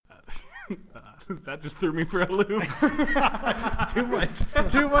That just threw me for a loop.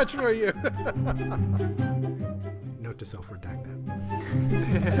 Too much for you. Note to self, redact that.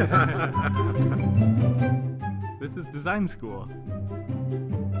 This is design school.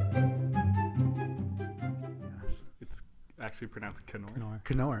 Yes. It's actually pronounced Kenor.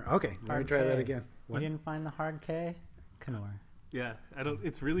 Kenor. Okay, let me try that again. You didn't find the hard K? Kenor. Yeah, I don't.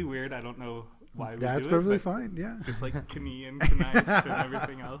 It's really weird. I don't know why we That's do perfectly it, but fine. Yeah. just like Kenny and Knife and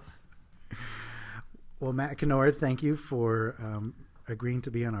everything else. Well, Matt Kenor, thank you for agreeing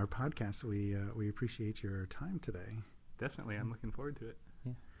to be on our podcast. We appreciate your time today. Definitely, I'm looking forward to it.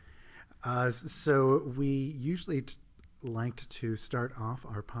 So we usually liked to start off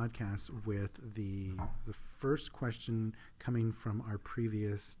our podcast with the first question coming from our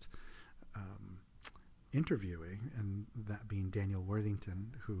previous interviewee, and that being Daniel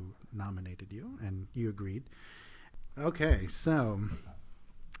Worthington, who nominated you, and you agreed. Okay, so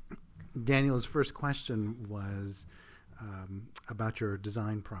Daniel's first question was about your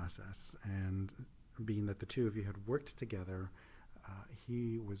design process, and being that the two of you had worked together,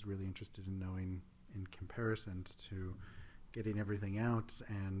 he was really interested in knowing, in comparison to getting everything out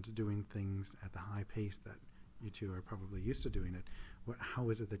and doing things at the high pace that you two are probably used to doing it, how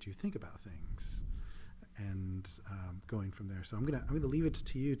is it that you think about things, and going from there. So I'm gonna leave it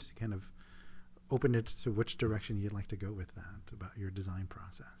to you to kind of open it to which direction you'd like to go with that about your design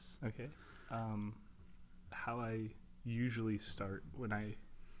process. Okay. How I usually start when I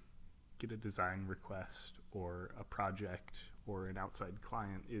get a design request or a project or an outside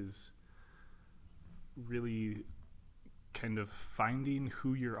client is really kind of finding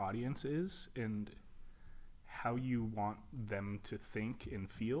who your audience is and how you want them to think and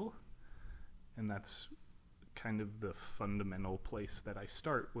feel. And that's kind of the fundamental place that I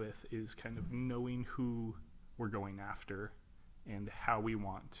start with, is kind of knowing who we're going after and how we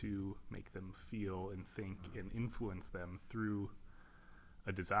want to make them feel and think and influence them through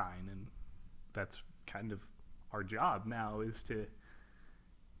a design. And that's kind of our job now, is to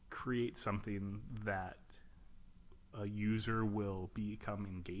create something that a user will become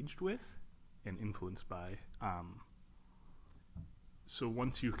engaged with and influenced by. So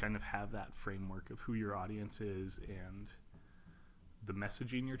once you kind of have that framework of who your audience is and the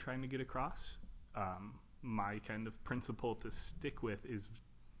messaging you're trying to get across, my kind of principle to stick with is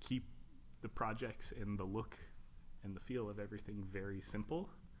keep the projects and the look and the feel of everything very simple.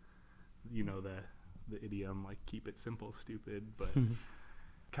 You know, the idiom, like, keep it simple, stupid, but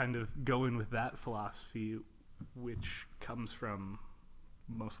kind of going with that philosophy, which comes from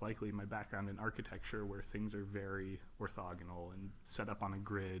most likely my background in architecture, where things are very orthogonal and set up on a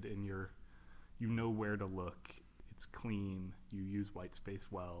grid, and you know where to look. It's clean. You use white space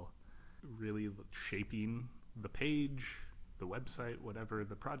well. Really shaping the page, the website, whatever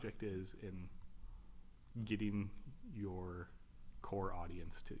the project is, and getting your core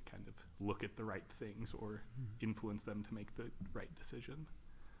audience to kind of look at the right things or influence them to make the right decision,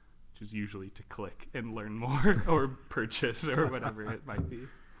 which is usually to click and learn more or purchase or whatever it might be.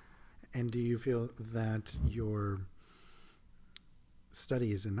 And do you feel that your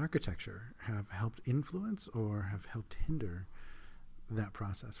studies in architecture have helped influence or have helped hinder that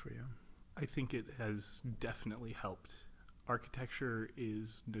process for you? I think it has definitely helped. Architecture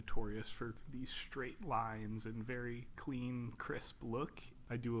is notorious for these straight lines and very clean, crisp look.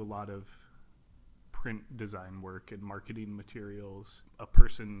 I do a lot of print design work and marketing materials. A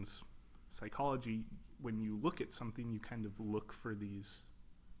person's psychology, when you look at something, you kind of look for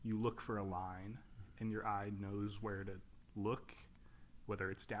a line, and your eye knows where to look,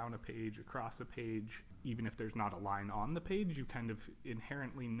 whether it's down a page, across a page. Even if there's not a line on the page, you kind of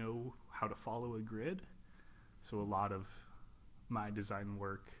inherently know how to follow a grid. So a lot of my design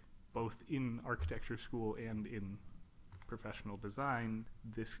work, both in architecture school and in professional design,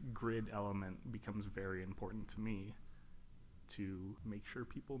 this grid element becomes very important to me, to make sure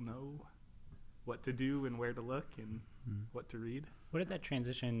people know what to do and where to look and what to read. What did that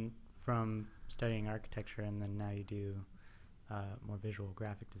transition from studying architecture and then now you do more visual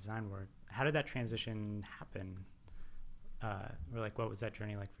graphic design work? How did that transition happen? Or like, what was that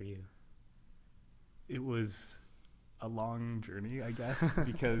journey like for you? It was a long journey, I guess,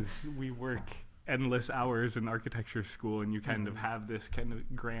 because we work endless hours in architecture school, and you kind of have this kind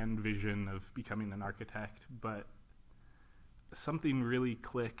of grand vision of becoming an architect, but something really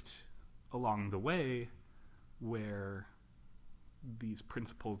clicked along the way where these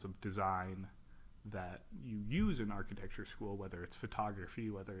principles of design that you use in architecture school, whether it's photography,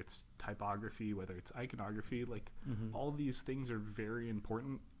 whether it's typography, whether it's iconography, like all these things are very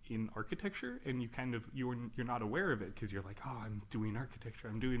important in architecture, and you kind of you're not aware of it because you're like, oh, I'm doing architecture,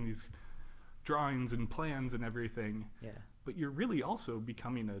 I'm doing these drawings and plans and everything, Yeah. but you're really also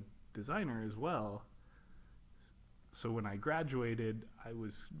becoming a designer as well. So when I graduated, I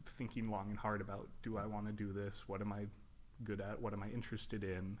was thinking long and hard about, do I want to do this? What am I good at? What am I interested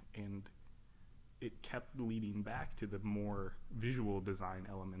in? And it kept leading back to the more visual design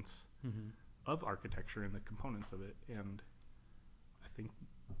elements Mm-hmm. of architecture and the components of it. And I think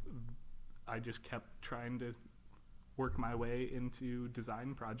I just kept trying to work my way into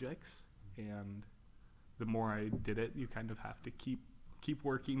design projects. And the more I did it, you kind of have to keep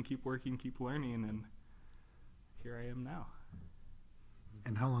working, keep learning. And here I am now.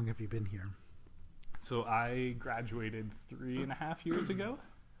 And how long have you been here? So I graduated 3.5 years ago,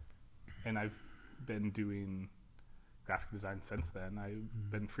 and I've been doing graphic design since then.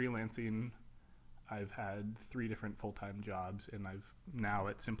 I've been freelancing. I've had 3 different full-time jobs, and I've now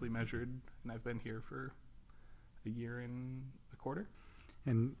at Simply Measured, and I've been here for 1.25 years.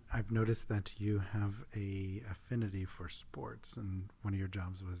 And I've noticed that you have a affinity for sports, and one of your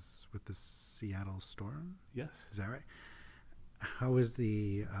jobs was with the Seattle Storm. Yes. Is that right? How is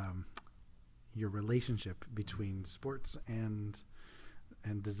the your relationship between sports and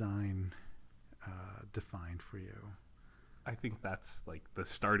design defined for you? I think that's like the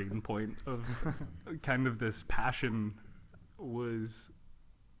starting point of kind of this passion. Was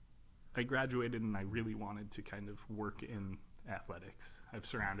I graduated and I really wanted to kind of work in athletics. I've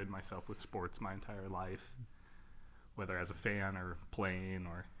surrounded myself with sports my entire life, whether as a fan or playing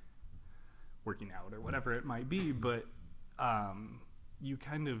or working out or whatever it might be. But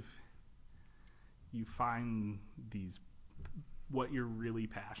you find these, what you're really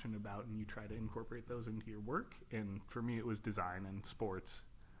passionate about, and you try to incorporate those into your work. And for me, it was design and sports.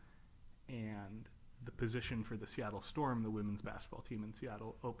 And the position for the Seattle Storm, the women's basketball team in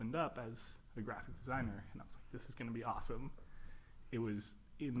Seattle, opened up as a graphic designer. And I was like, this is going to be awesome. It was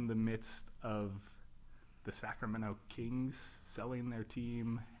in the midst of the Sacramento Kings selling their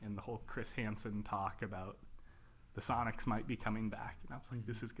team and the whole Chris Hansen talk about the Sonics might be coming back. And I was like,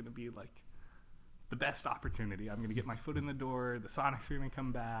 this is going to be like the best opportunity. I'm going to get my foot in the door. The Sonics are going to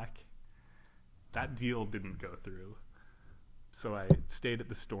come back. That deal didn't go through. So I stayed at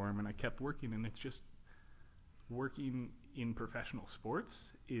the Storm and I kept working, and it's just working in professional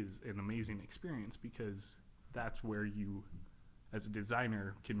sports is an amazing experience, because that's where you, as a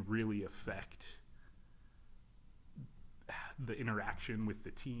designer, can really affect the interaction with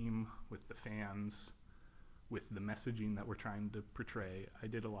the team, with the fans, with the messaging that we're trying to portray. I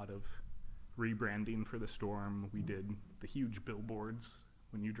did a lot of rebranding for the Storm. We did the huge billboards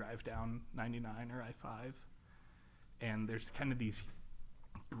when you drive down 99 or I-5. And there's kind of these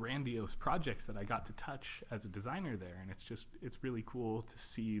grandiose projects that I got to touch as a designer there. And it's really cool to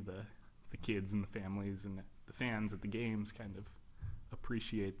see the kids and the families and the fans at the games kind of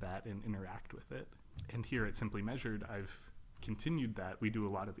appreciate that and interact with it. And here at Simply Measured, I've continued that. We do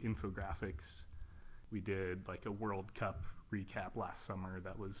a lot of infographics. We did like a World Cup recap last summer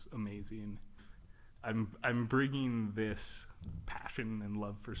that was amazing. I'm bringing this passion and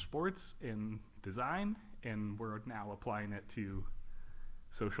love for sports and design, and we're now applying it to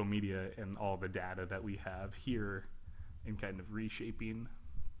social media and all the data that we have here, and kind of reshaping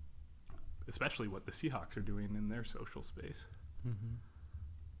especially what the Seahawks are doing in their social space.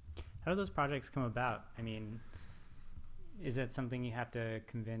 Mm-hmm. How do those projects come about? I mean, is that something you have to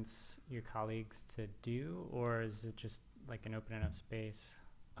convince your colleagues to do, or is it just like an open enough space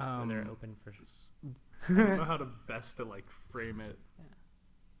where they're open for? I don't know how to best to like frame it. Yeah.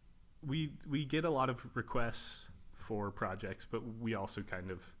 We get a lot of requests for projects, but we also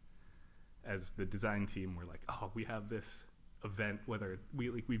kind of, as the design team, we're like, oh, we have this event. Whether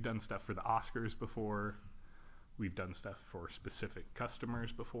we've done stuff for the Oscars before, we've done stuff for specific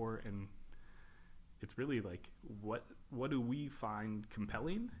customers before, and it's really like what do we find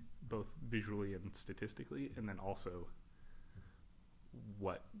compelling, both visually and statistically, and then also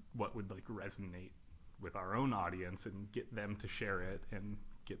what would like resonate with our own audience and get them to share it and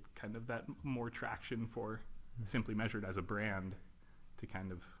get kind of that more traction for Simply Measured as a brand, to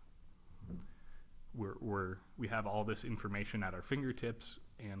kind of we have all this information at our fingertips,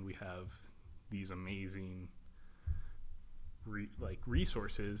 and we have these amazing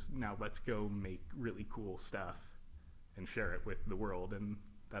resources. Now let's go make really cool stuff and share it with the world. And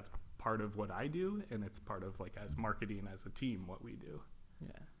that's part of what I do, and it's part of like as marketing as a team what we do.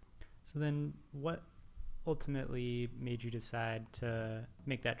 Yeah. So then what ultimately made you decide to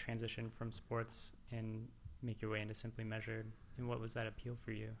make that transition from sports and make your way into Simply Measured, and what was that appeal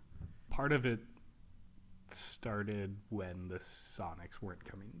for you? Part of it started when the Sonics weren't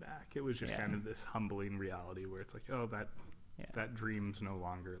coming back. It was just kind of this humbling reality where it's like, oh, that Yeah. that dream's no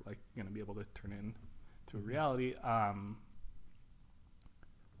longer like going to be able to turn into a reality.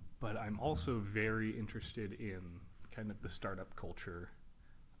 But I'm also very interested in kind of the startup culture.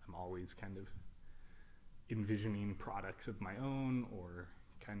 I'm always kind of envisioning products of my own or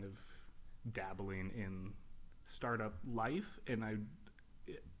kind of dabbling in startup life. And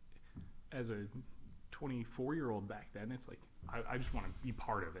as a 24-year-old back then, it's like I just want to be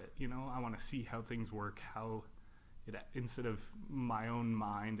part of it. I want to see how things work, how it, instead of my own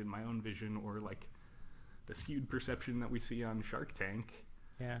mind and my own vision or like the skewed perception that we see on Shark Tank.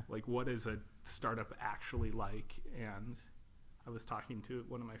 Yeah. Like, what is a startup actually like? And I was talking to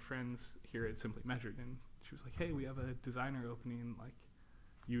one of my friends here at Simply Measured, and she was like, hey, we have a designer opening. Like,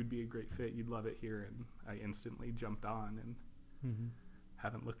 you would be a great fit. You'd love it here. And I instantly jumped on and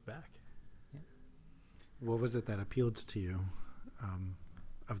haven't looked back. Yeah. What was it that appealed to you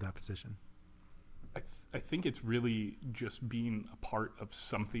of that position? I think it's really just being a part of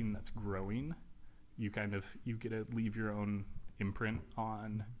something that's growing. You get to leave your own imprint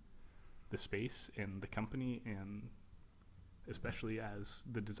on the space and the company, and especially as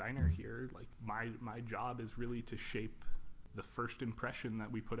the designer here, like my job is really to shape the first impression that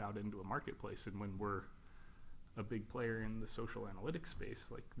we put out into a marketplace. And when we're a big player in the social analytics space,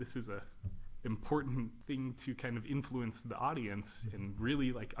 like this is a important thing to kind of influence the audience and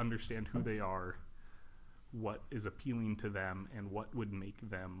really like understand who they are, what is appealing to them, and what would make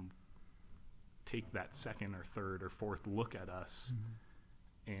them take that second or third or fourth look at us.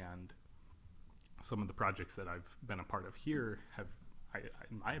 And some of the projects that I've been a part of here have,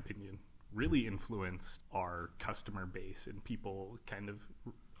 in my opinion, really influenced our customer base and people, kind of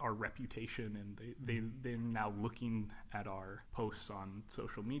our reputation, and they're now looking at our posts on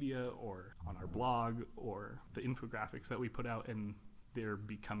social media or on our blog or the infographics that we put out, and they're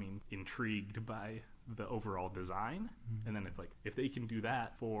becoming intrigued by the overall design. And then it's like, if they can do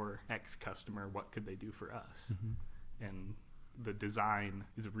that for X customer, what could they do for us? And the design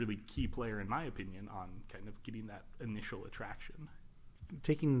is a really key player, in my opinion, on kind of getting that initial attraction.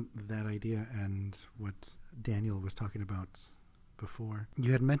 Taking that idea and what Daniel was talking about before,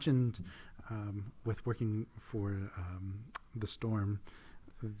 you had mentioned with working for The Storm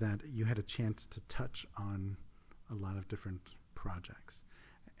that you had a chance to touch on a lot of different projects.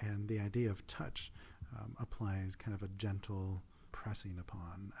 And the idea of touch applies kind of a gentle pressing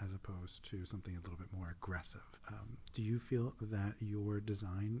upon as opposed to something a little bit more aggressive. Do you feel that your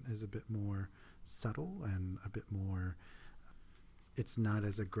design is a bit more subtle and a bit more, it's not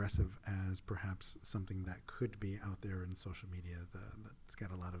as aggressive as perhaps something that could be out there in social media that's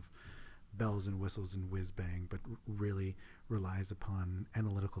got a lot of bells and whistles and whiz bang, but really relies upon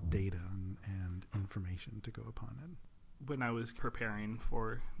analytical data and information to go upon it? When I was preparing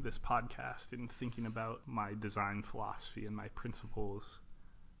for this podcast and thinking about my design philosophy and my principles,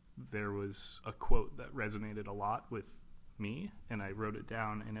 there was a quote that resonated a lot with me, and I wrote it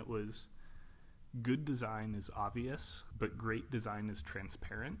down, and it was, good design is obvious, but great design is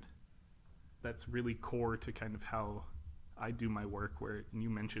transparent. That's really core to kind of how I do my work, where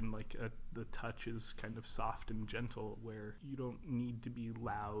you mentioned like the touch is kind of soft and gentle, where you don't need to be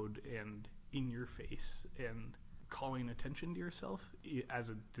loud and in your face and calling attention to yourself. As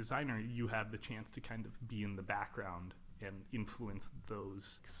a designer, you have the chance to kind of be in the background and influence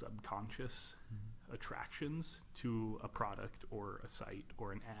those subconscious attractions to a product or a site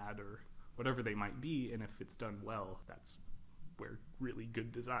or an ad or whatever they might be. And if it's done well, that's where really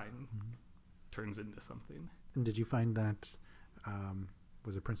good design turns into something. And did you find that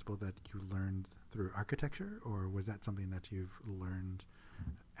was a principle that you learned through architecture, or was that something that you've learned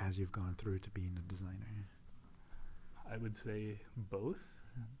as you've gone through to being a designer? I would say both.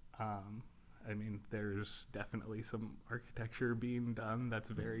 I mean, there's definitely some architecture being done that's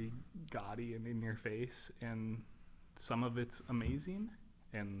very gaudy and in your face, and some of it's amazing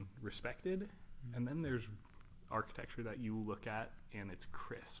and respected. And then there's architecture that you look at and it's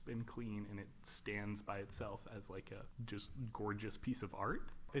crisp and clean and it stands by itself as like a just gorgeous piece of art.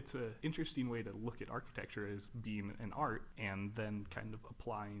 It's an interesting way to look at architecture as being an art and then kind of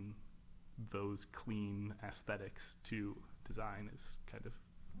applying those clean aesthetics to design has kind of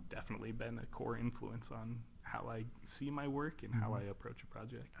definitely been a core influence on how I see my work and how I approach a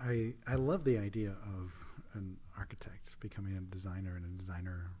project. I love the idea of an architect becoming a designer and a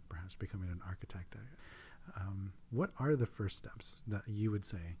designer perhaps becoming an architect. What are the first steps that you would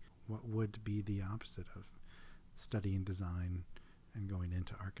say? What would be the opposite of studying design and going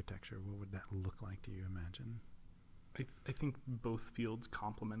into architecture? What would that look like, do you imagine? I think both fields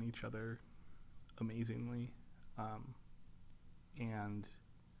complement each other amazingly. And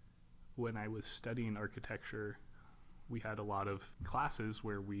when I was studying architecture, we had a lot of classes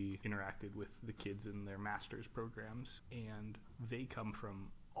where we interacted with the kids in their master's programs, and they come from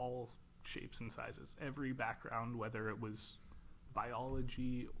all shapes and sizes, every background, whether it was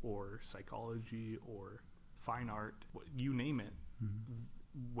biology or psychology or fine art, you name it.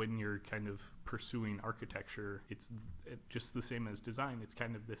 When you're kind of pursuing architecture, it's just the same as design. It's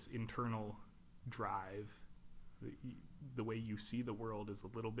kind of this internal drive. The way you see the world is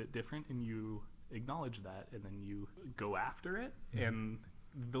a little bit different, and you acknowledge that, and then you go after it. And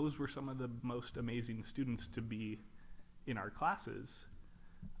those were some of the most amazing students to be in our classes,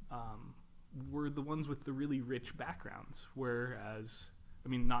 were the ones with the really rich backgrounds. Whereas, I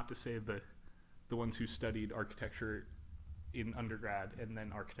mean, not to say the ones who studied architecture in undergrad and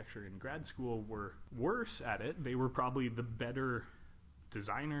then architecture in grad school were worse at it. They were probably the better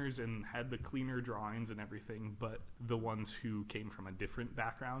designers and had the cleaner drawings and everything, but the ones who came from a different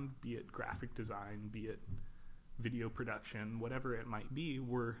background, be it graphic design, be it video production, whatever it might be,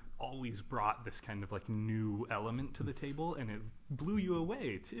 were always brought this kind of like new element to the table, and it blew you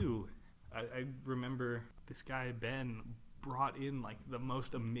away too. I remember this guy, Ben, brought in like the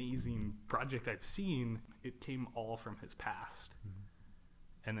most amazing project I've seen. It came all from his past.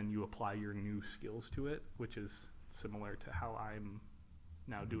 And then you apply your new skills to it, which is similar to how I'm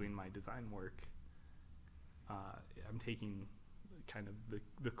now doing my design work. I'm taking kind of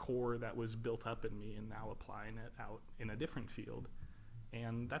the core that was built up in me and now applying it out in a different field.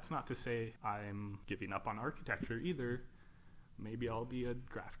 And that's not to say I'm giving up on architecture either. Maybe I'll be a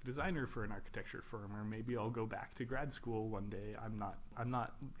graphic designer for an architecture firm, or maybe I'll go back to grad school one day. I'm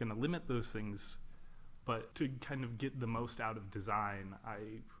not going to limit those things, but to kind of get the most out of design,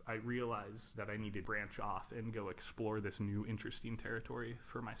 I realized that I need to branch off and go explore this new interesting territory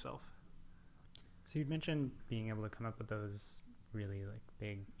for myself. So you mentioned being able to come up with those really like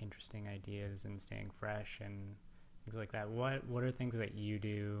big, interesting ideas and staying fresh and things like that. What are things that you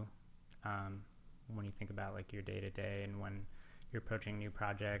do when you think about like your day to day and when you're approaching new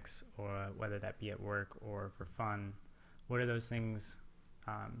projects, or whether that be at work or for fun? What are those things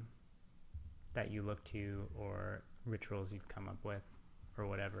that you look to, or rituals you've come up with, or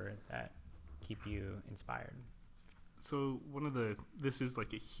whatever, that keep you inspired? So this is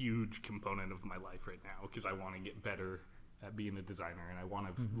like a huge component of my life right now, because I want to get better at being a designer, and I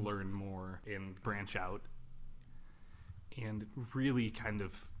want to learn more and branch out, and really kind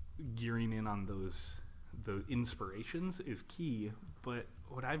of gearing in on the inspirations is key. But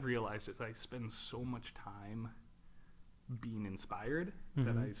what I've realized is I spend so much time being inspired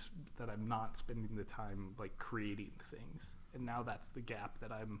that I'm not spending the time like creating things. And now that's the gap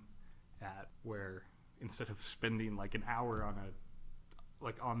that I'm at, where instead of spending like an hour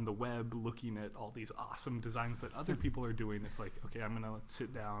on the web looking at all these awesome designs that other people are doing, it's like, okay, I'm gonna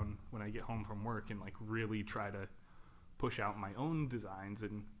sit down when I get home from work and like really try to push out my own designs.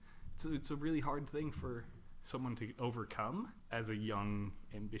 And it's a really hard thing for someone to overcome as a young,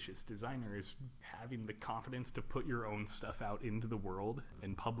 ambitious designer, is having the confidence to put your own stuff out into the world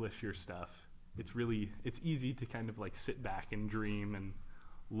and publish your stuff. It's easy to kind of like sit back and dream and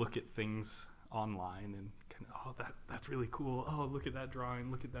look at things online and kind of, oh, that's really cool. Oh, look at that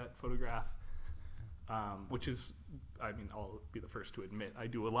drawing, look at that photograph. Which is, I mean, I'll be the first to admit, I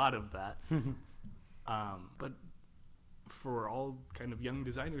do a lot of that. But for all kind of young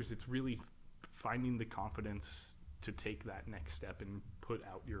designers, it's really finding the confidence to take that next step and put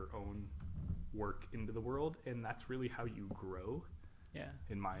out your own work into the world. And that's really how you grow,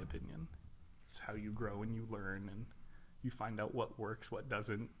 in my opinion. It's how you grow and you learn and you find out what works, what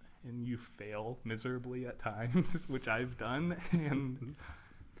doesn't, and you fail miserably at times, which I've done, and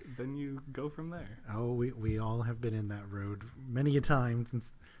then you go from there. Oh, we all have been in that road many a times, and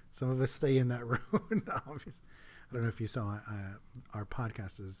some of us stay in that road. Obviously. I don't know if you saw, our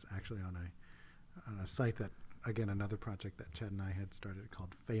podcast is actually on a site that, again, another project that Chad and I had started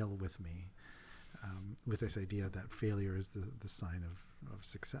called Fail With Me, with this idea that failure is the sign of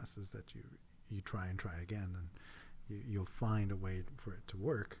success, is that you try and try again, and you'll find a way for it to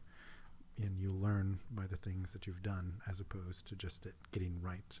work, and you learn by the things that you've done, as opposed to just it getting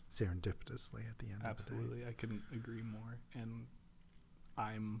right serendipitously at the end. Absolutely. I couldn't agree more. And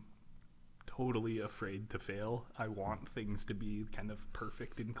I'm totally afraid to fail. I want things to be kind of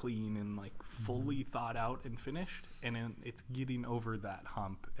perfect and clean and like fully thought out and finished. And then it's getting over that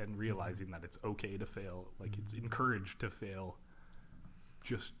hump and realizing that it's okay to fail. Like, it's encouraged to fail.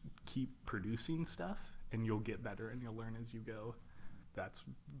 Just keep producing stuff and you'll get better and you'll learn as you go. That's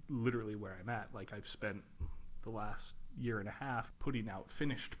literally where I'm at. Like, I've spent the last year and a half putting out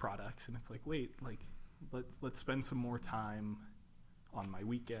finished products, and it's like, wait, like, let's spend some more time on my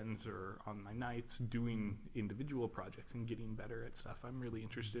weekends or on my nights doing individual projects and getting better at stuff. I'm really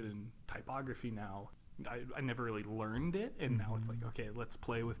interested in typography now. I never really learned it, and now it's like, okay, let's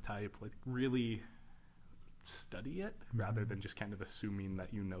play with type, like really study it rather than just kind of assuming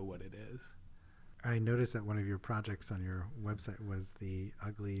that you know what it is. I noticed that one of your projects on your website was the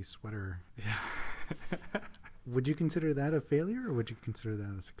ugly sweater. Yeah. Would you consider that a failure, or would you consider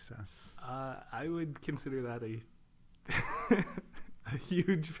that a success? I would consider that a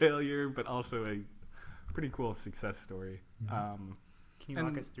huge failure, but also a pretty cool success story. Can you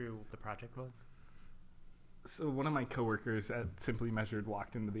walk us through what the project was? So one of my coworkers at Simply Measured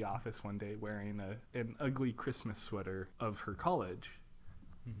walked into the office one day wearing an ugly Christmas sweater of her college.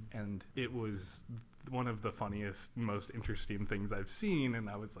 And it was one of the funniest, most interesting things I've seen. And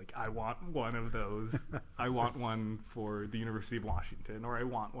I was like, I want one of those. I want one for the University of Washington, or I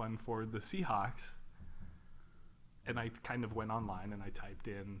want one for the Seahawks. And I kind of went online and I typed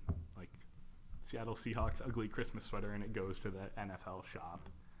in like Seattle Seahawks ugly Christmas sweater, and it goes to the NFL shop.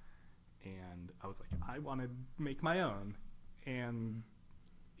 And I was like, I want to make my own. And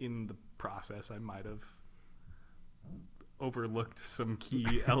in the process, I might have overlooked some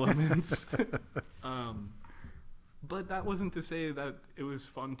key elements. But that wasn't to say that it was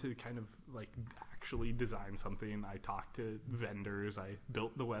fun to kind of like actually design something. I talked to vendors, I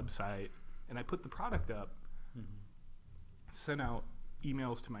built the website, and I put the product up. Sent out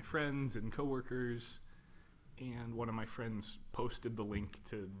emails to my friends and coworkers, and one of my friends posted the link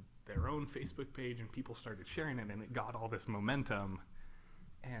to their own Facebook page, and people started sharing it, and it got all this momentum.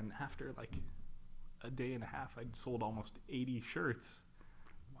 And after like a day and a half, I'd sold almost 80 shirts.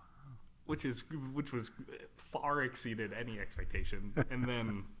 Wow. Which was far exceeded any expectation. And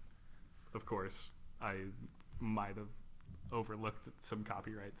then, of course, I might have overlooked some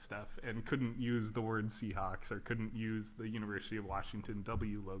copyright stuff and couldn't use the word Seahawks or couldn't use the University of Washington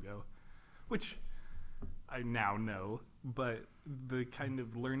W logo, which I now know. But the kind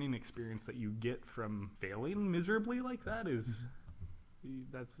of learning experience that you get from failing miserably like that is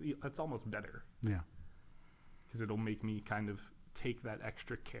that's almost better. Yeah. Because it'll make me kind of take that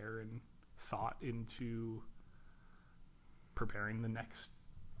extra care and thought into preparing the next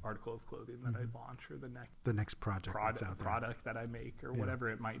article of clothing that I launch, or the next project that's out there. Product that I make, or whatever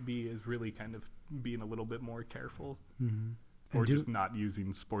it might be, is really kind of being a little bit more careful. Or just not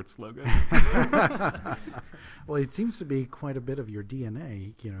using sports logos. Well, it seems to be quite a bit of your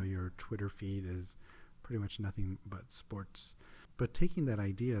DNA. You know, your Twitter feed is pretty much nothing but sports. But taking that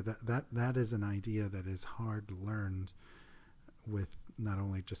idea, that is an idea that is hard learned with not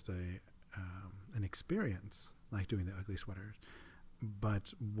only just an experience like doing the ugly sweaters,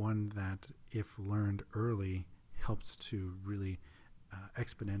 but one that, if learned early, helps to really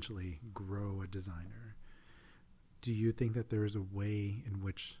exponentially grow a designer. Do you think that there is a way in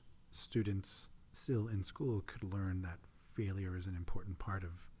which students still in school could learn that failure is an important part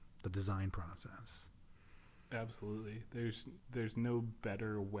of the design process? Absolutely. There's no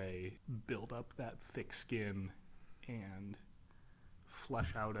better way to build up that thick skin and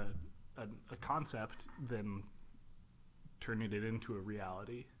flesh out a concept than turning it into a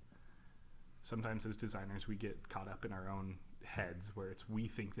reality. Sometimes as designers we get caught up in our own heads where we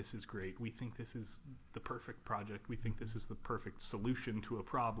think this is great, we think this is the perfect project, we think this is the perfect solution to a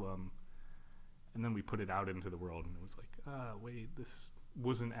problem, and then we put it out into the world and it was like, wait, this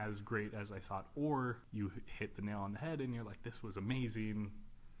wasn't as great as I thought. Or you hit the nail on the head and you're like, this was amazing,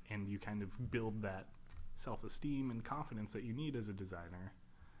 and you kind of build that self-esteem and confidence that you need as a designer.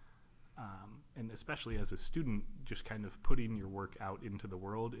 And especially as a student, just kind of putting your work out into the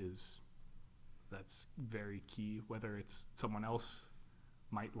world that's very key. Whether it's someone else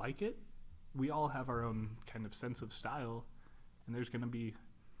might like it, we all have our own kind of sense of style, and there's going to be,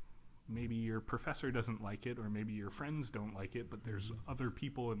 maybe your professor doesn't like it, or maybe your friends don't like it, but there's other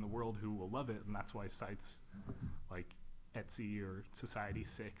people in the world who will love it. And that's why sites like Etsy or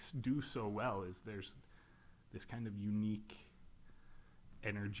Society6 do so well, is there's this kind of unique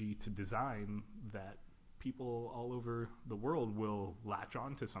energy to design that people all over the world will latch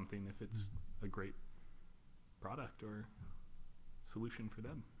on to something if it's a great product or solution for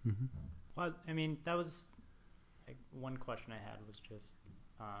them. Well, I mean, that was like, one question I had was just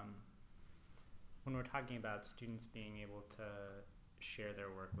when we're talking about students being able to share their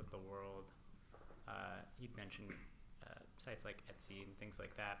work with the world, you'd mentioned sites like Etsy and things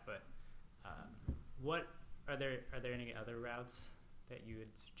like that, but what are there any other routes that you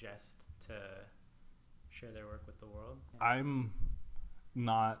would suggest to share their work with the world? I'm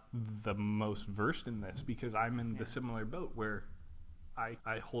not the most versed in this because I'm in the similar boat where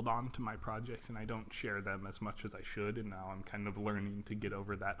I hold on to my projects and I don't share them as much as I should, and now I'm kind of learning to get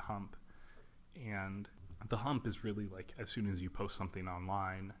over that hump. And the hump is really like, as soon as you post something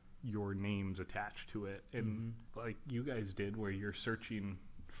online, your name's attached to it. And like you guys did, where you're searching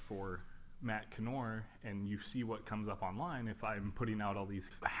for Matt Knorr and you see what comes up online. If I'm putting out all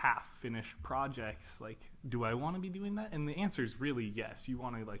these half-finished projects, like, do I want to be doing that? And the answer is really yes. You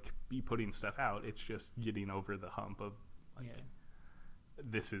want to like be putting stuff out. It's just getting over the hump of like,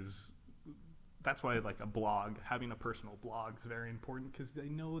 that's why like a blog, having a personal blog is very important, because they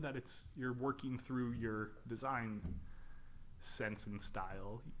know that you're working through your design sense and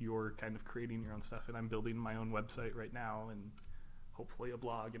style. You're kind of creating your own stuff, and I'm building my own website right now, and hopefully a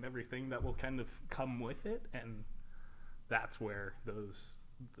blog and everything that will kind of come with it. And that's where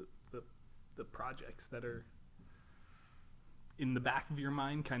the projects that are in the back of your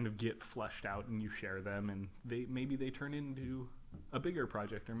mind kind of get fleshed out, and you share them, and maybe they turn into a bigger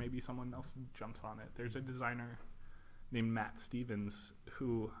project, or maybe someone else jumps on it. There's a designer named Matt Stevens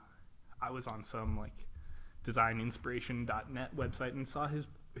who I was on some like designinspiration.net website and saw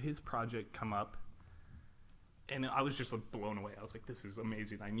his project come up, and I was just like blown away. I was like, this is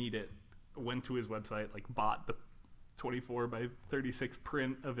amazing, I need it. Went to his website, like bought the 24 by 36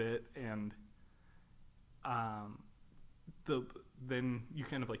 print of it, and then you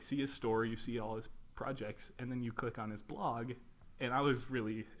kind of like see his store, you see all his projects, and then you click on his blog. And I was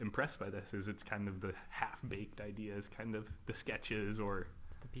really impressed by this, is it's kind of the half-baked ideas, kind of the sketches, or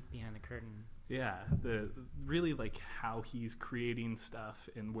It's the peek behind the curtain. yeah, the really like how he's creating stuff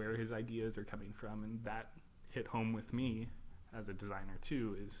and where his ideas are coming from. And that hit home with me as a designer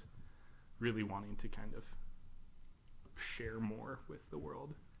too, is really wanting to kind of share more with the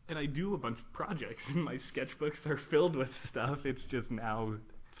world. And I do a bunch of projects, and my sketchbooks are filled with stuff. It's just now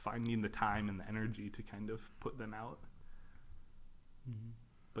finding the time and the energy to kind of put them out.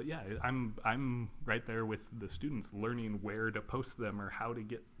 But yeah, I'm right there with the students, learning where to post them or how to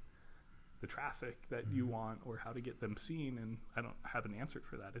get the traffic that you want, or how to get them seen. And I don't have an answer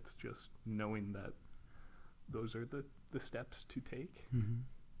for that. It's just knowing that those are the steps to take.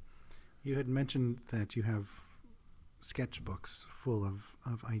 You had mentioned that you have sketchbooks full of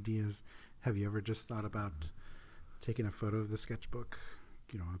ideas. Have you ever just thought about taking a photo of the sketchbook,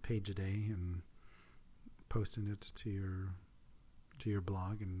 a page a day, and posting it to your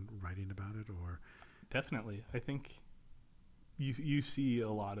blog and writing about it? Or Definitely. I think you see a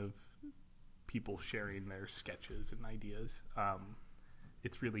lot of people sharing their sketches and ideas.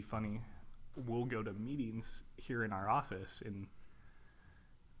 It's really funny. We'll go to meetings here in our office, and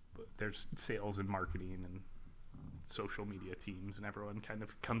there's sales and marketing and social media teams, and everyone kind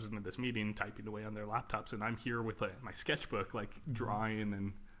of comes into this meeting typing away on their laptops, and I'm here with my sketchbook, like drawing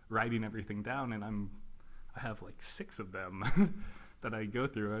and writing everything down, and I have like 6 of them that I go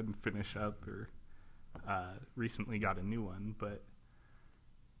through and finish up, or recently got a new one. But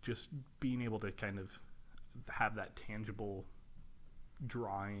just being able to kind of have that tangible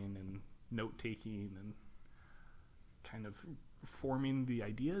drawing and note-taking and kind of forming the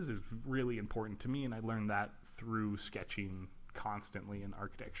ideas is really important to me. And I learned that through sketching constantly in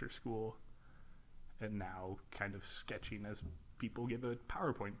architecture school, and now kind of sketching as people give a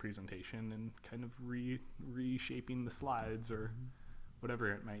PowerPoint presentation, and kind of reshaping the slides or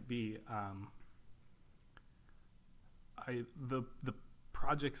whatever it might be. The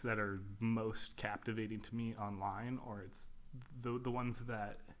projects that are most captivating to me online, or it's the ones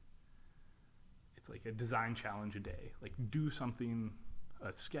that it's like a design challenge a day, like do something,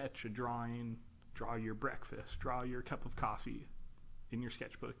 a sketch, a drawing, draw your breakfast, draw your cup of coffee in your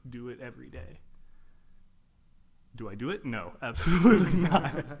sketchbook, do it every day. Do I do it? No, absolutely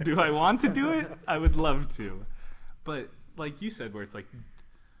not. Do I want to do it? I would love to. But like you said, where it's like,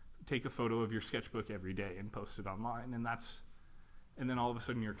 take a photo of your sketchbook every day and post it online, and then all of a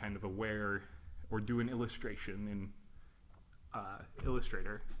sudden you're kind of aware, or do an illustration in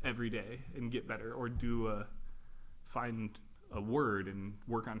Illustrator every day and get better, or find a word and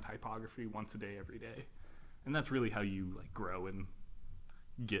work on typography once a day every day. And that's really how you like grow and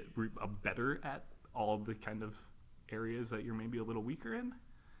get better at all the kind of areas that you're maybe a little weaker in.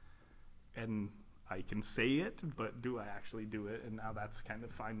 And I can say it, but do I actually do it? And now that's kind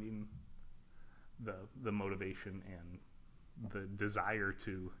of finding the motivation and the desire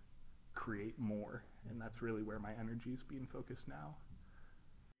to create more. And that's really where my energy is being focused now.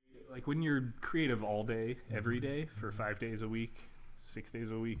 Like when you're creative all day, every day, for 5 days a week, 6 days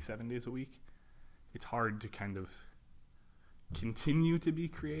a week, 7 days a week, it's hard to kind of continue to be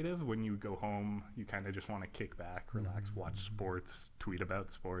creative. When you go home, you kind of just want to kick back, relax, watch sports, tweet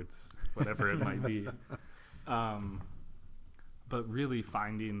about sports, whatever it might be. but really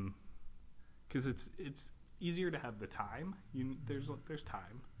finding, because it's easier to have the time. There's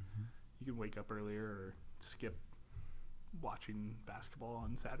time. You can wake up earlier or skip watching basketball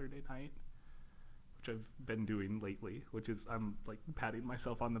on Saturday night, which I've been doing lately, which is I'm like patting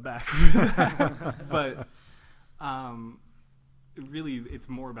myself on the back for that. But really it's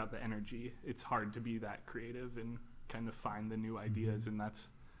more about the energy. It's hard to be that creative and kind of find the new ideas, and that's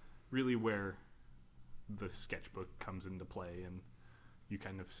really where the sketchbook comes into play, and you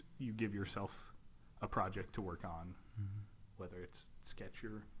give yourself a project to work on, whether it's sketch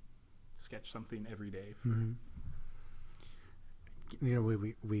something every day for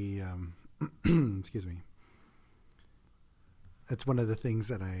we excuse me. It's one of the things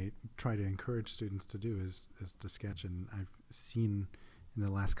that I try to encourage students to do is to sketch, and I've seen in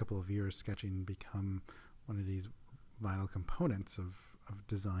the last couple of years sketching become one of these vital components of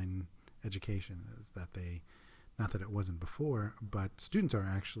design education. Is that not that it wasn't before, but students are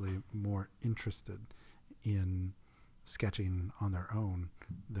actually more interested in sketching on their own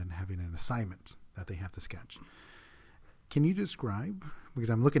than having an assignment that they have to sketch. Can you describe, because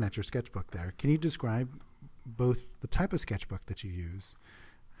I'm looking at your sketchbook there, can you describe both the type of sketchbook that you use,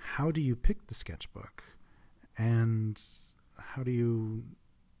 how do you pick the sketchbook, and how do you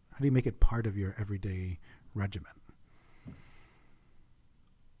make it part of your everyday regimen?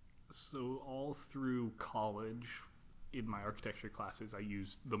 So all through college, in my architecture classes, I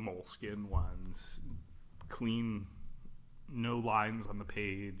used the Moleskine ones, clean, no lines on the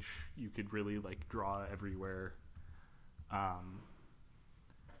page. You could really like draw everywhere.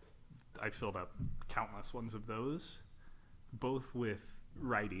 I filled up countless ones of those, both with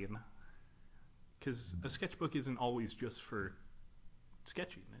writing, because a sketchbook isn't always just for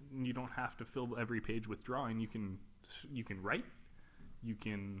sketching, and you don't have to fill every page with drawing. You can write, you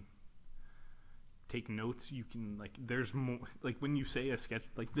can take notes, you can there's more, like when you say a sketch,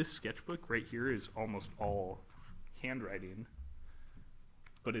 like this sketchbook right here is almost all handwriting,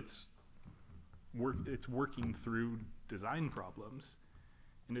 but it's working through design problems.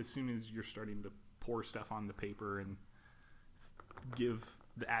 And as soon as you're starting to pour stuff on the paper and give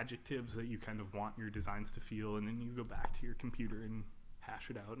the adjectives that you kind of want your designs to feel, and then you go back to your computer and hash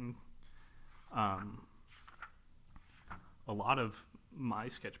it out. And a lot of my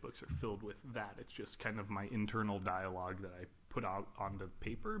sketchbooks are filled with that. It's just kind of my internal dialogue that I put out onto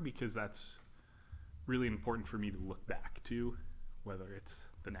paper, because that's really important for me to look back to, whether it's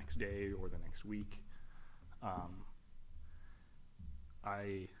the next day or the next week.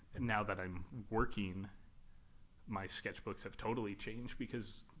 Now that I'm working, my sketchbooks have totally changed,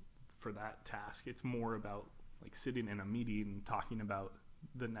 because for that task, it's more about like sitting in a meeting and talking about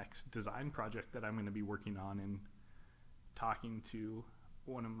the next design project that I'm going to be working on, and talking to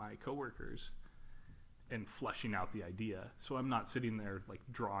one of my coworkers and fleshing out the idea. So I'm not sitting there like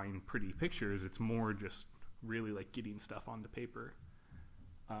drawing pretty pictures. It's more just really like getting stuff onto paper.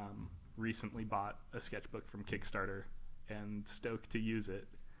 Recently bought a sketchbook from Kickstarter and stoked to use it.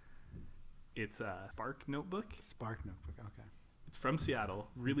 It's a Spark notebook. Spark notebook, okay. It's from Seattle,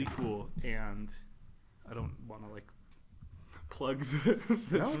 really cool, and I don't want to like plug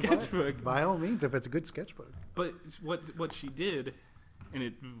the sketchbook. By all means, if it's a good sketchbook. But what she did, and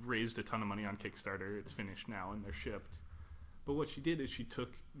it raised a ton of money on Kickstarter. It's finished now and they're shipped. But what she did is she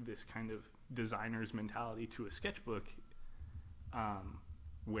took this kind of designer's mentality to a sketchbook,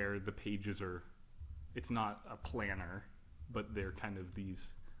 where the pages are, it's not a planner, but they're kind of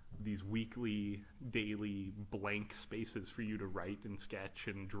these weekly, daily blank spaces for you to write and sketch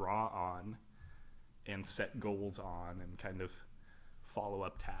and draw on and set goals on and kind of follow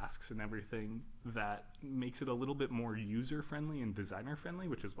up tasks and everything. That makes it a little bit more user friendly and designer friendly,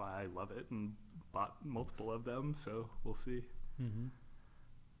 which is why I love it and bought multiple of them. So we'll see. Mm-hmm.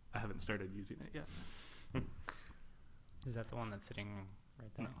 I haven't started using it yet. Is that the one that's sitting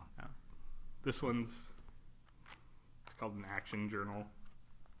right there? No. Oh. This one's, it's called an action journal.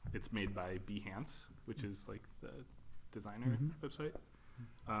 It's made by Behance, which is like the designer website.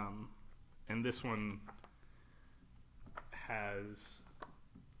 And this one has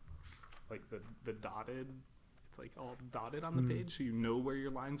like the dotted, it's like all dotted on the page, so you know where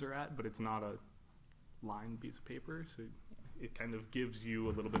your lines are at, but it's not a lined piece of paper. So it kind of gives you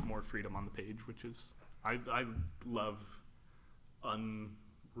a little bit more freedom on the page, which is, I love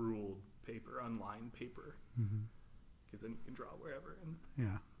unruled paper, unlined paper, because then you can draw wherever, and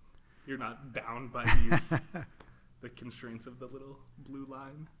Yeah. you're not bound by the constraints of the little blue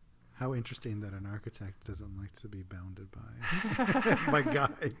line. How interesting that an architect doesn't like to be bounded by by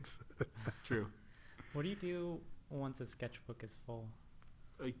guides. True. What do you do once a sketchbook is full?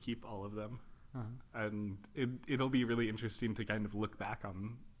 I keep all of them. and it'll be really interesting to kind of look back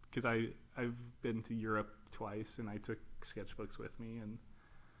on, because I've been to Europe twice and I took sketchbooks with me, and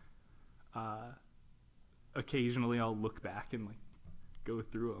occasionally I'll look back and like go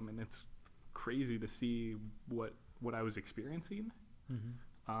through them, and it's crazy to see what I was experiencing.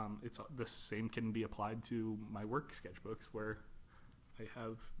 It's the same can be applied to my work sketchbooks, where I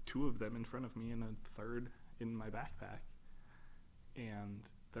have 2 of them in front of me and a third in my backpack, and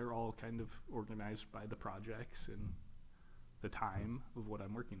they're all kind of organized by the projects and the time of what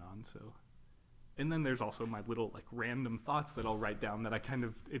I'm working on. So, and then there's also my little like random thoughts that I'll write down that I kind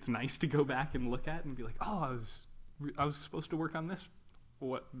of, it's nice to go back and look at and be like, oh, I was supposed to work on this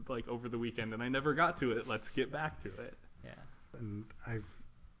over the weekend and I never got to it. Let's get back to it. Yeah. And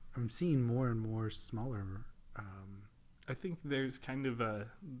I'm seeing more and more smaller. I think there's kind of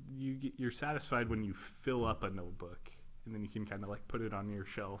you're satisfied when you fill up a notebook, and then you can kind of like put it on your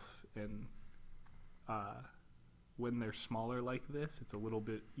shelf. And when they're smaller like this, it's a little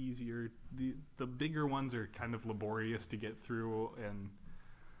bit easier. The bigger ones are kind of laborious to get through, and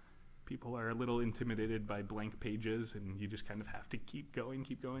people are a little intimidated by blank pages, and you just kind of have to keep going.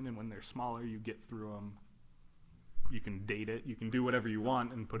 And when they're smaller, you get through them. You can date it. You can do whatever you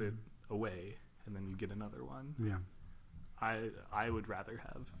want and put it away, and then you get another one. Yeah. I would rather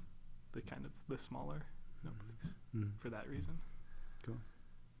have the smaller notebooks for that reason. Cool.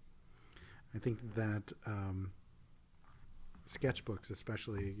 I think that sketchbooks,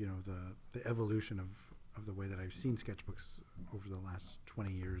 especially, the evolution of the way that I've seen sketchbooks over the last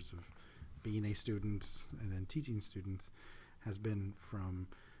 20 years of being a student and then teaching students, has been from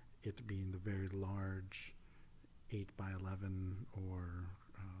it being the very large 8 by 11 or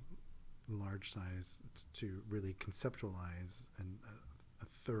large size to really conceptualize a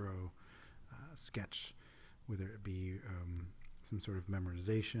thorough sketch, whether it be some sort of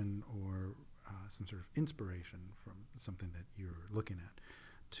memorization or some sort of inspiration from something that you're looking at,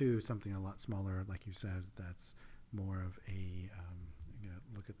 to something a lot smaller, like you said, that's more of a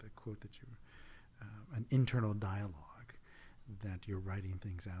look at the quote that an internal dialogue, that you're writing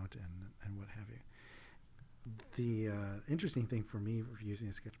things out and what have you. The interesting thing for me for using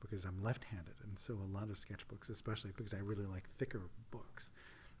a sketchbook is I'm left-handed, and so a lot of sketchbooks, especially because I really like thicker books,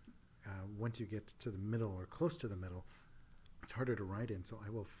 once you get to the middle or close to the middle, it's harder to write in, so I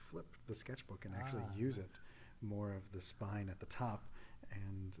will flip the sketchbook and actually use it more of the spine at the top,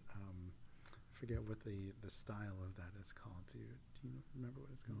 and I forget what the style of that is called. Do you remember what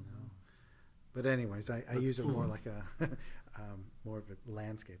it's called? No. But anyways, I use it more like a more of a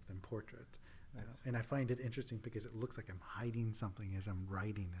landscape than portrait. Nice. And I find it interesting because it looks like I'm hiding something as I'm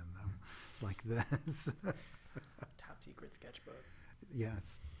writing in them, like this. Top secret sketchbook.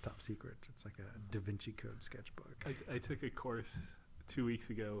 Yes, top secret. It's like a Da Vinci Code sketchbook. I took a course 2 weeks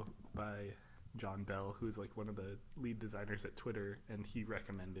ago by John Bell, who's like one of the lead designers at Twitter, and he's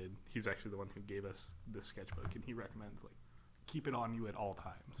actually the one who gave us the sketchbook, and he recommends like keep it on you at all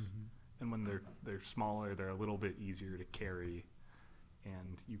times. And when they're smaller, they're a little bit easier to carry,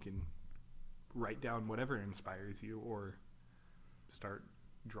 and you can write down whatever inspires you or start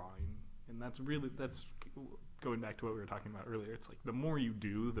drawing. And that's going back to what we were talking about earlier. It's like the more you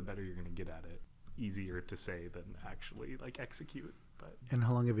do, the better you're going to get at it. Easier to say than actually like execute. But and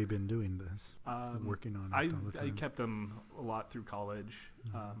how long have you been doing this? Working on it all the time? I kept them a lot through college.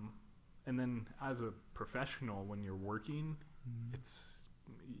 And then as a professional, when you're working,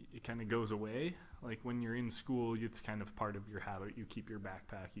 it kind of goes away. Like when you're in school, it's kind of part of your habit. You keep your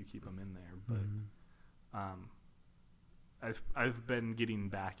backpack, you keep them in there. But I've been getting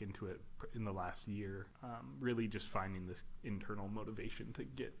back into it in the last year. Really just finding this internal motivation to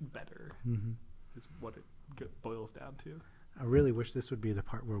get better is what it boils down to. I really wish this would be the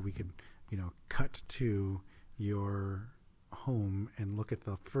part where we could, cut to your home and look at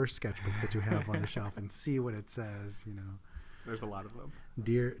the first sketchbook that you have on the shelf and see what it says, There's a lot of them.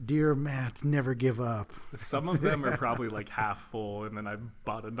 Dear Matt, never give up. Some of them are probably like half full, and then I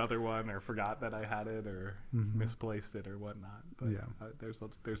bought another one or forgot that I had it or misplaced it or whatnot. But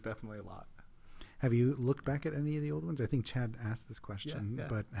there's definitely a lot. Have you looked back at any of the old ones? I think Chad asked this question, yeah.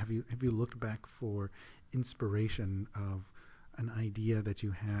 But have you looked back for inspiration of an idea that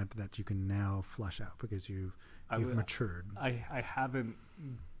you had that you can now flush out because you've matured? I haven't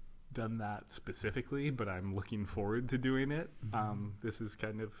done that specifically, but I'm looking forward to doing it. This is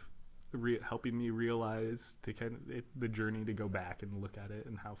kind of helping me realize the journey to go back and look at it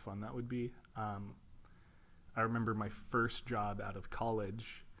and how fun that would be. I remember my first job out of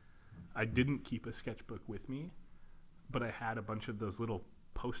college, I didn't keep a sketchbook with me, but I had a bunch of those little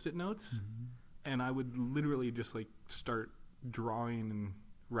Post-it notes, and I would literally just like start drawing and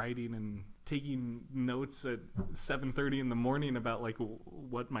writing and taking notes at 7:30 in the morning about like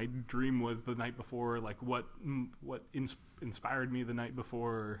what my dream was the night before, like what inspired me the night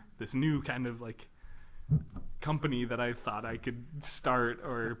before, this new kind of like company that I thought I could start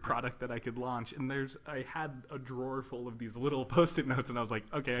or product that I could launch. And I had a drawer full of these little Post-it notes, and I was like,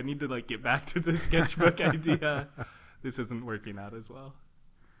 okay, I need to like get back to the sketchbook idea. This isn't working out as well.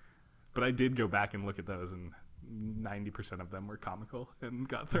 But I did go back and look at those, and 90% of them were comical and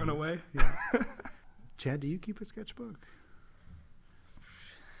got thrown away. Yeah. Chad, do you keep a sketchbook?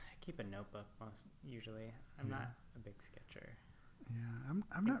 I keep a notebook usually. I'm not a big sketcher. Yeah, I'm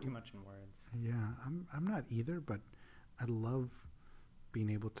Think not too much in words. Yeah, I'm not either, but I love being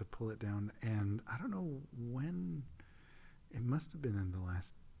able to pull it down. And I don't know when, it must have been in the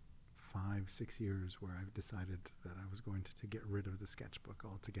last 5-6 years where I've decided that I was going to get rid of the sketchbook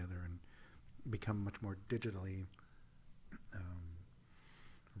altogether and become much more digitally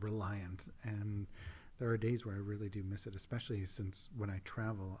reliant. And there are days where I really do miss it, especially since when I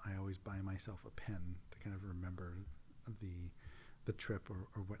travel, I always buy myself a pen to kind of remember the trip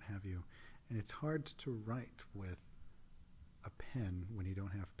or what have you. And it's hard to write with a pen when you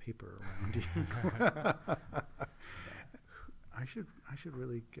don't have paper around you. I should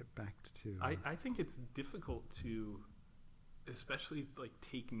really get back to. I think it's difficult to, especially like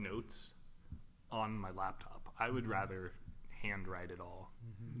take notes on my laptop. I would rather handwrite it all,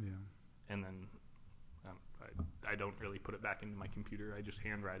 Yeah. and then I don't really put it back into my computer. I just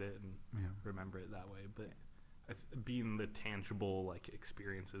handwrite it and remember it that way. But being the tangible like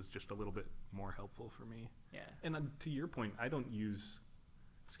experience is just a little bit more helpful for me. Yeah. And to your point, I don't use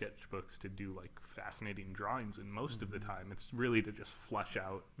sketchbooks to do like fascinating drawings, and most of the time it's really to just flush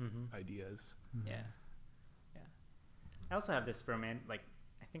out ideas. Yeah. Yeah. I also have this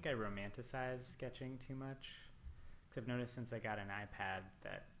I think I romanticize sketching too much. Because I've noticed since I got an iPad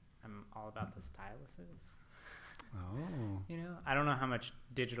that I'm all about the styluses. Oh. You know, I don't know how much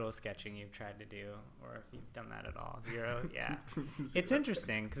digital sketching you've tried to do, or if you've done that at all. Zero, yeah. It's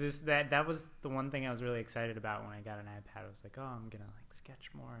interesting because that was the one thing I was really excited about when I got an iPad. I was like, oh, I'm gonna like sketch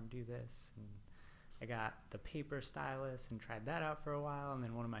more and do this. And I got the paper stylus and tried that out for a while. And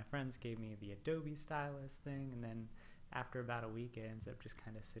then one of my friends gave me the Adobe stylus thing. And then after about a week, it ends up just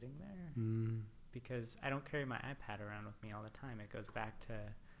kind of sitting there because I don't carry my iPad around with me all the time. It goes back to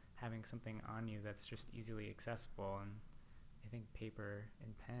having something on you that's just easily accessible, and I think paper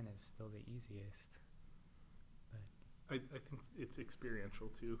and pen is still the easiest. But I think it's experiential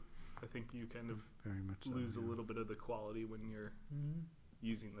too. I think you kind of Very much so, lose a yeah. little bit of the quality when you're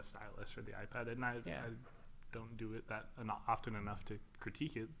using the stylus or the iPad, and I don't do it that often enough to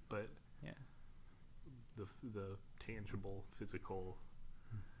critique it, but yeah, the tangible physical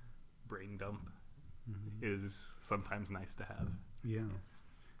brain dump is sometimes nice to have. Yeah.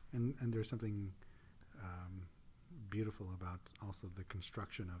 And there's something beautiful about also the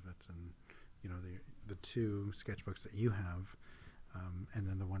construction of it, and you know the two sketchbooks that you have, and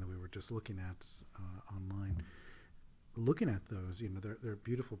then the one that we were just looking at online. Looking at those, you know, they're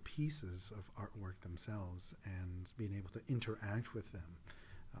beautiful pieces of artwork themselves, and being able to interact with them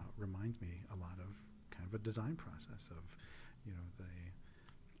reminds me a lot of kind of a design process of, you know,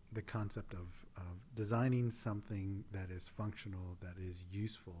 the concept of designing something that is functional, that is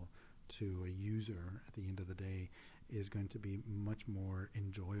useful to a user at the end of the day, is going to be much more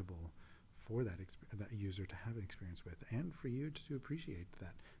enjoyable for that user to have an experience with, and for you to appreciate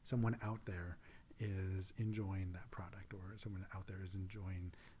that someone out there is enjoying that product, or someone out there is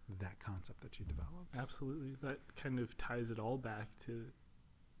enjoying that concept that you developed. Absolutely. That kind of ties it all back to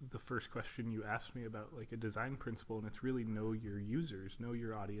the first question you asked me about like a design principle, and it's really know your users, know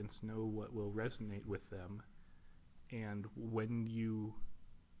your audience, know what will resonate with them. And when you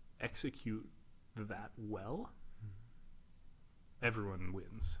execute that well, everyone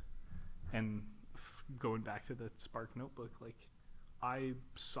wins. And going back to the Spark notebook, like I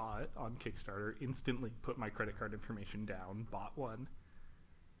saw it on Kickstarter, instantly put my credit card information down, bought one,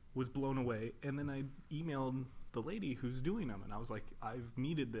 was blown away, and then I emailed the lady who's doing them, and I was like, I've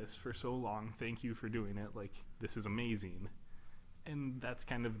needed this for so long, thank you for doing it, like this is amazing. And that's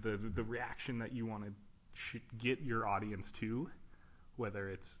kind of the reaction that you want to get your audience to, whether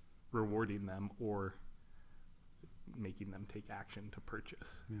it's rewarding them or making them take action to purchase.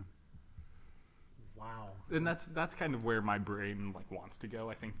 Yeah. Wow. And that's kind of where my brain like wants to go.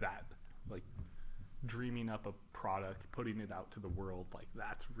 I think that like dreaming up a product, putting it out to the world, like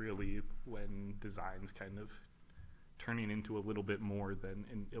that's really when design's kind of turning into a little bit more than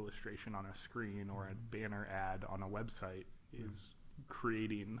an illustration on a screen or a banner ad on a website, is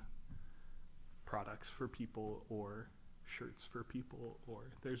creating products for people or shirts for people,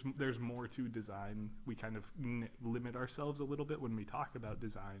 or there's more to design. We kind of limit ourselves a little bit when we talk about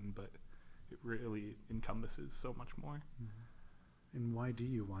design, but it really encompasses so much more. And why do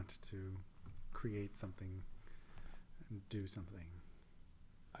you want to create something and do something?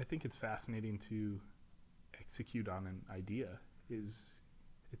 I think it's fascinating to execute on an idea.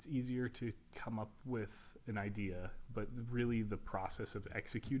 It's easier to come up with an idea, but really the process of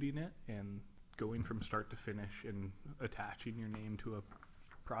executing it and going from start to finish and attaching your name to a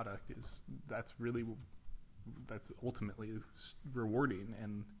product that's ultimately rewarding,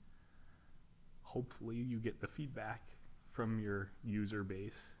 and hopefully you get the feedback from your user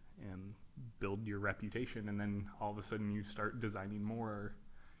base and build your reputation, and then all of a sudden you start designing more.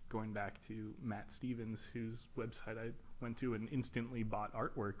 Going back to Matt Stevens, whose website I went to and instantly bought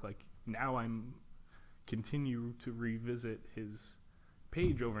artwork, like now I'm continue to revisit his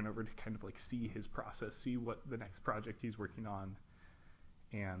page over and over to kind of like see his process, see what the next project he's working on,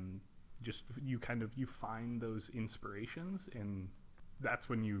 and just you find those inspirations, and that's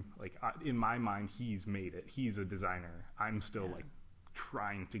when you like in my mind he's made it. He's a designer. I'm still like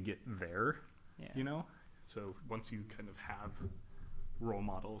trying to get there, you know? So once you kind of have role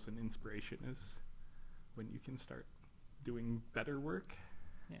models and inspiration is when you can start doing better work.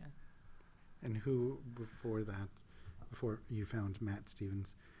 Yeah. And who, before you found Matt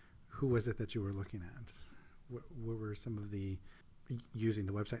Stevens, who was it that you were looking at? What were some of the, using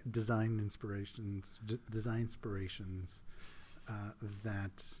the website, design inspirations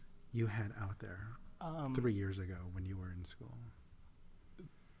that you had out there 3 years ago when you were in school?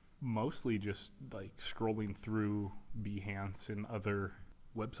 Mostly just like scrolling through Behance and other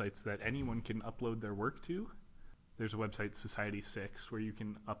websites that anyone can upload their work to. There's a website, Society6, where you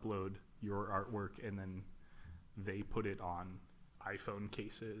can upload your artwork and then they put it on iPhone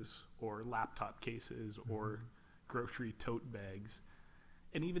cases or laptop cases or grocery tote bags.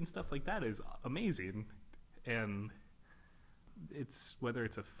 And even stuff like that is amazing. And it's whether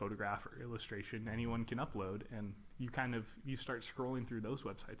it's a photograph or illustration, anyone can upload, and you start scrolling through those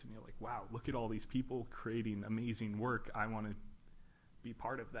websites and you're like, wow, look at all these people creating amazing work. I want to be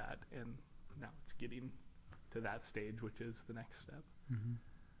part of that. And now it's getting to that stage, which is the next step.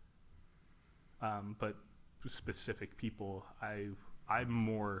 But specific people, I'm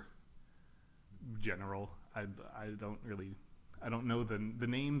more general. I don't know the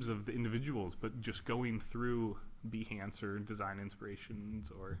names of the individuals, but just going through Behance or Design Inspirations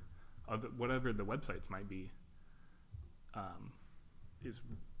or whatever the websites might be, is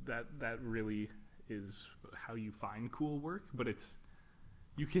that really is how you find cool work. But it's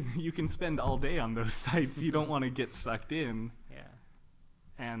you can spend all day on those sites. You don't want to get sucked in. Yeah.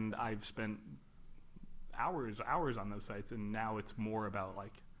 And I've spent hours on those sites, and now it's more about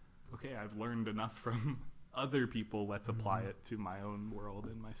like, okay, I've learned enough from other people. Let's apply it to my own world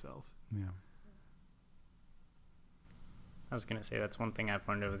and myself. Yeah. I was gonna say that's one thing I've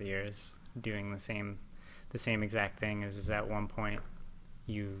learned over the years, doing the same exact thing is at one point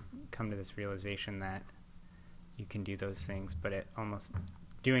you come to this realization that you can do those things, but it almost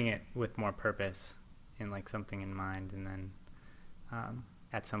doing it with more purpose and like something in mind, and then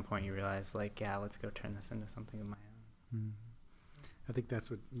at some point you realize like, yeah, let's go turn this into something of my own. I think that's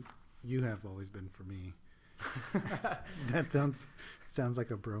what you have always been for me. That sounds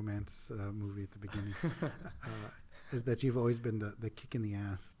like a bromance movie at the beginning. Is that you've always been the kick in the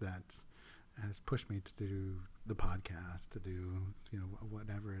ass that has pushed me to do the podcast, to do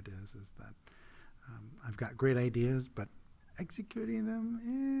whatever it is that I've got great ideas, but executing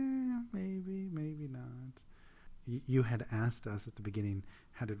them, maybe not. You had asked us at the beginning,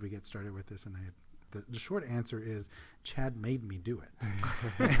 how did we get started with this? And the short answer is Chad made me do it.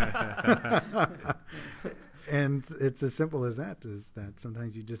 And it's as simple as that, is that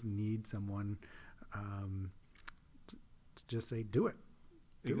sometimes you just need someone to just say, do it.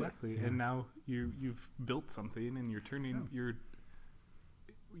 Exactly. Yeah. And now you've built something, and you're turning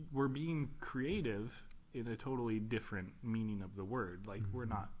we're being creative in a totally different meaning of the word. Like you're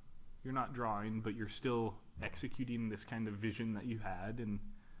not drawing, but you're still executing this kind of vision that you had, and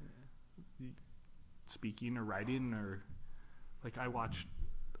speaking or writing, or like I watched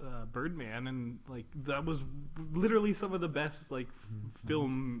Birdman, and like that was literally some of the best like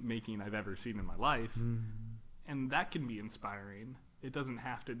film making I've ever seen in my life. And that can be inspiring. It doesn't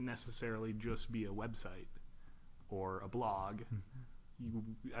have to necessarily just be a website or a blog.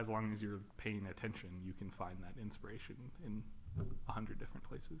 As long as you're paying attention, you can find that inspiration in 100 different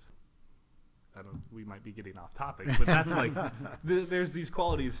places. We might be getting off topic, but that's like, there's these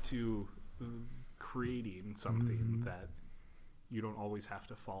qualities to creating something that you don't always have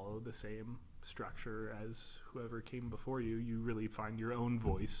to follow the same structure as whoever came before you. You really find your own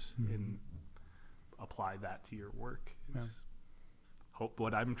voice and apply that to your work. Yeah. Hope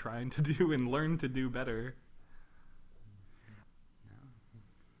what I'm trying to do and learn to do better.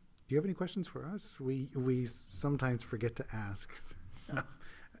 Do you have any questions for us? We sometimes forget to ask.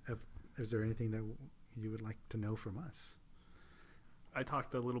 Is there anything that you would like to know from us? I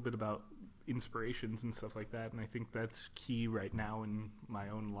talked a little bit about inspirations and stuff like that, and I think that's key right now in my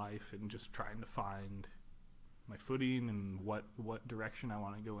own life, and just trying to find my footing and what direction I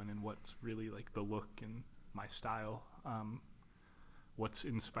want to go in, and what's really like the look and my style. What's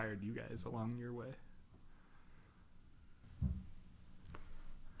inspired you guys along your way?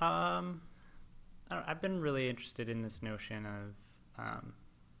 I've been really interested in this notion of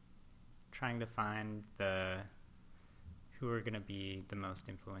trying to find who are going to be the most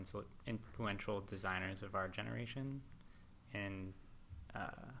influential designers of our generation. And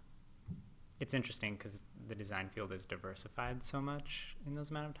it's interesting because the design field is diversified so much in those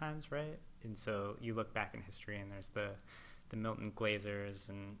amount of times, right? And so you look back in history and there's the Milton Glazers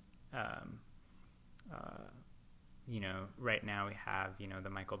and right now we have, the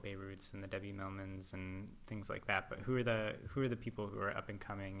Michael Beiruts and the Debbie Millmans and things like that. But who are the people who are up and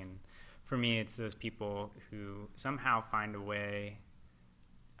coming? And for me, it's those people who somehow find a way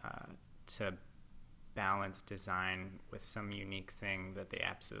to balance design with some unique thing that they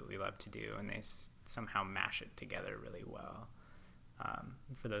absolutely love to do, and they somehow mash it together really well.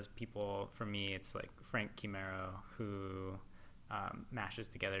 For those people, for me, it's like Frank Chimero, who mashes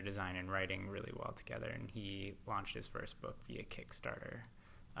together design and writing really well together, and he launched his first book via Kickstarter,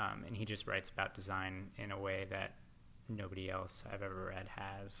 and he just writes about design in a way that nobody else I've ever read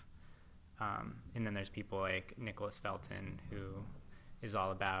has. And then there's people like Nicholas Felton, who is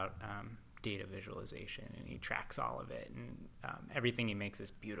all about data visualization, and he tracks all of it, and everything he makes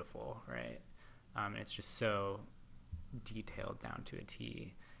is beautiful, right? And it's just so detailed down to a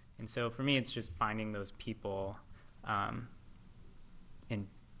T. And so for me, it's just finding those people and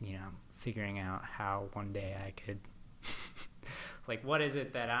figuring out how one day I could like, what is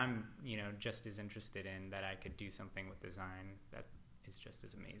it that I'm just as interested in, that I could do something with design that is just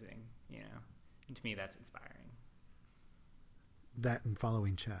as amazing, and to me that's inspiring. That and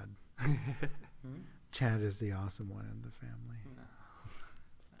following Chad. Chad is the awesome one in the family. No,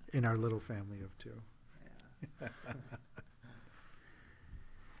 in our little family of two. Yeah.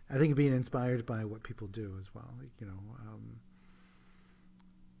 I think being inspired by what people do as well,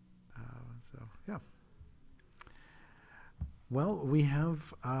 so yeah. Well, we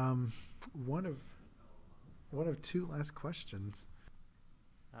have one of two last questions.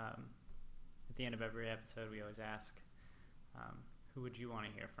 At the end of every episode, we always ask, who would you want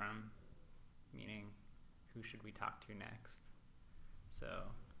to hear from? Meaning, who should we talk to next? So,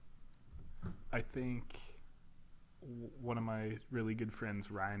 I think one of my really good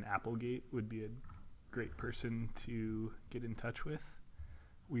friends, Ryan Applegate, would be a great person to get in touch with.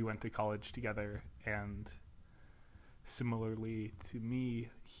 We went to college together, and similarly to me,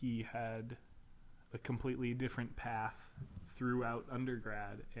 he had a completely different path throughout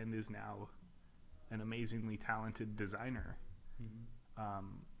undergrad and is now an amazingly talented designer. mm-hmm.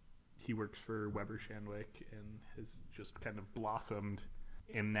 He works for Weber Shandwick and has just kind of blossomed.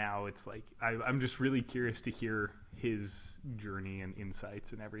 And now it's like, I'm just really curious to hear his journey and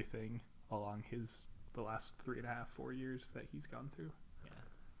insights and everything along the last 3.5, 4 years that he's gone through. Yeah.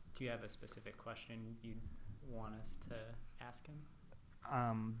 Do you have a specific question you'd want us to ask him?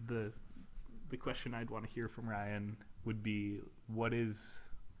 The question I'd want to hear from Ryan would be, what is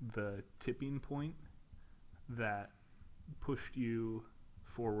the tipping point that pushed you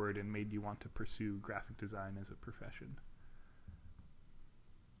forward and made you want to pursue graphic design as a profession?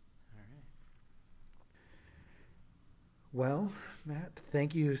 All right. Well, Matt,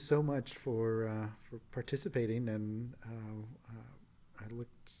 thank you so much for participating, and I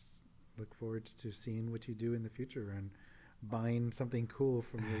look forward to seeing what you do in the future and buying something cool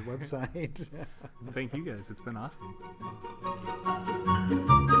from your website. Thank you guys. It's been awesome.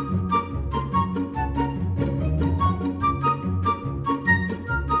 Thank you.